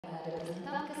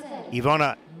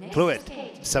Ivona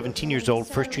KLEUT, 17 years old,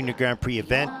 first Junior Grand Prix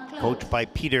event, coached by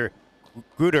Peter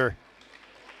Gruder,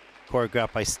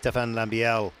 choreographed by Stefan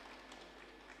Lambiel.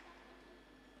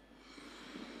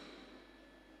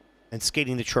 And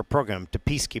skating the short program to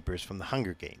Peacekeepers from the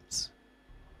Hunger Games.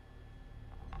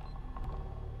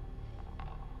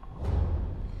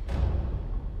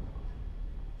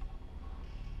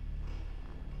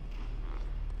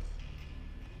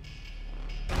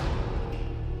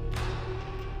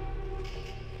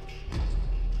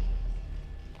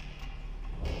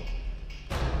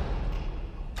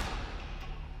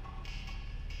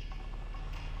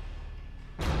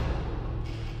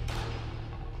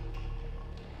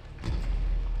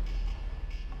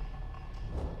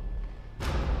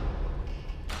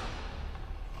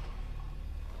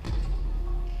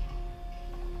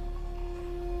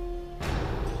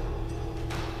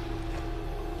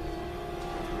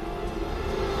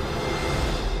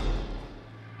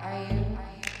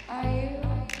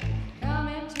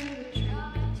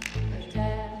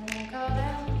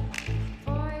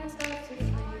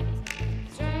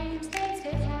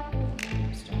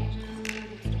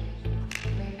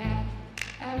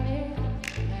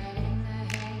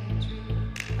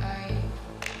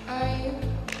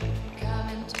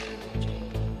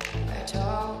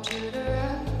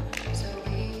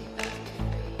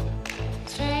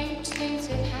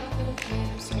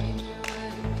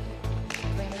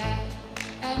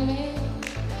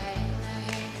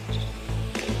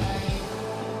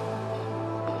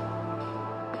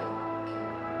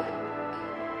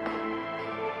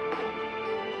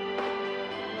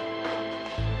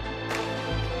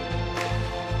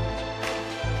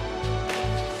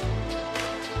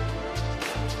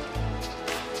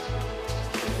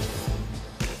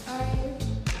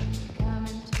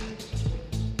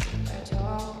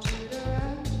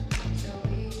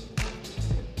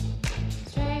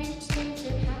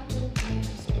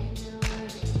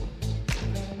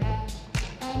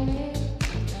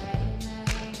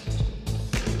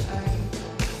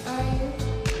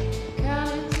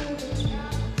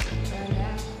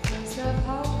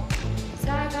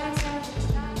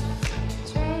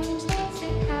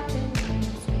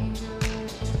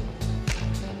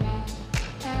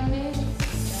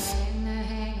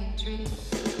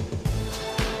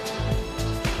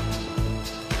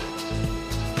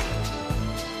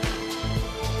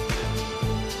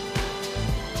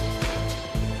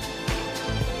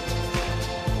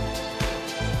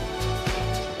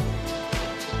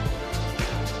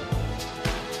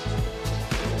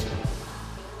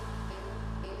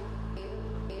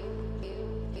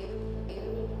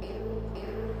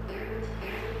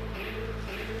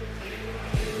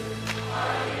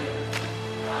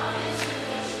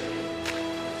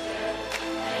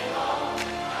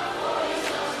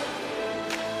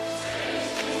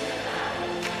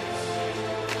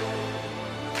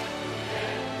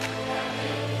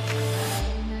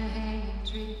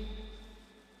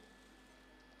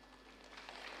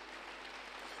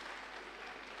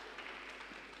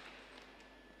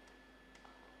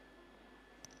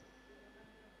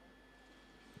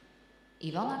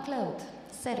 Ivona KLEUT,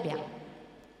 Serbia.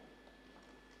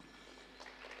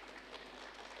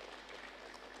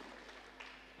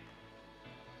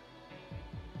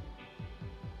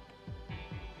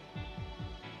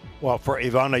 Well, for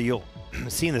Ivona, you'll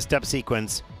see in the step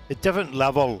sequence a different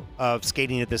level of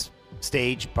skating at this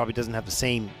stage. Probably doesn't have the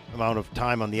same amount of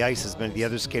time on the ice as many of the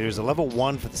other skaters. A level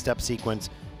 1 for the step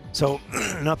sequence, so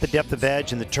not the depth of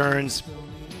edge and the turns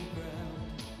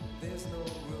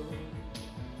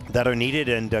that are needed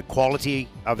and quality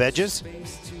of edges.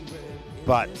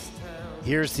 But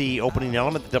here's the opening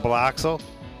element, the double axel.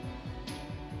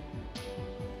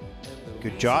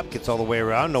 Good job, gets all the way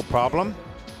around, no problem.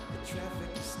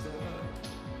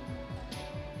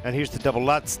 And here's the double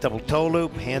Lutz, double toe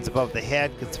loop, hands above the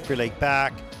head, gets the free leg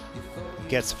back.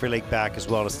 Gets the free leg back as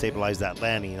well to stabilize that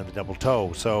landing of the double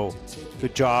toe. So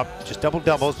good job, just double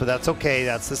doubles, but that's okay.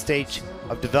 That's the stage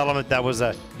of development. That was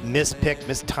a mispick,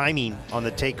 mistiming on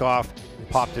the takeoff,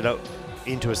 popped it out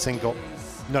into a single,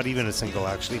 not even a single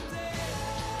actually.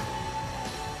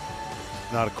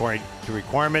 Not according to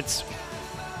requirements.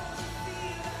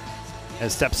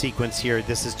 And step sequence here,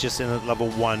 this is just in a level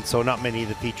 1, so not many of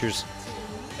the features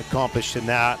accomplished in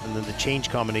that, and then the change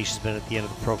combination has been at the end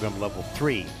of the program, level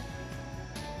 3.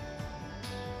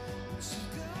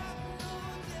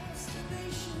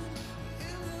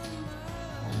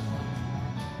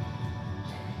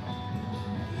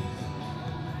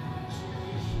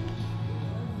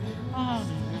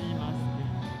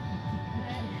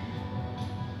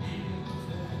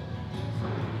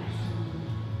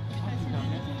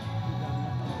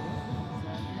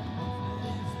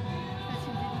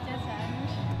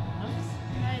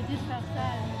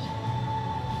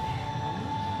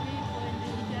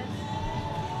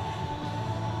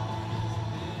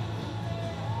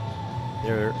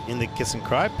 They're in the kiss and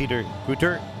cry. Peter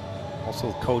Guter,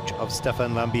 also coach of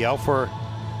Stefan Lambiel for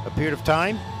a period of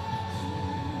time.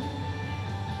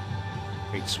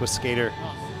 Great Swiss skater,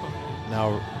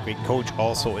 now great coach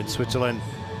also in Switzerland.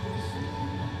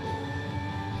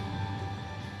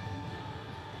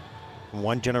 From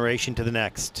one generation to the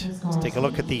next. Let's take a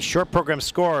look at the short program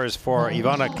scores for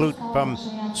Ivona KLEUT from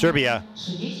Serbia.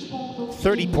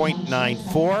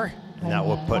 30.94, and that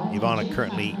will put Ivona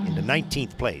currently in the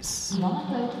 19th place. Ivona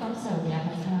KLEUT from Serbia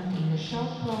has earned in the short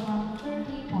program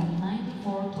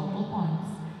 30.94 total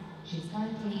points. She's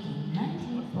currently in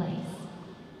 19th place.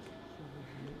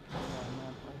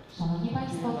 Szanowni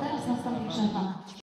Państwo, teraz nastąpi przerwa.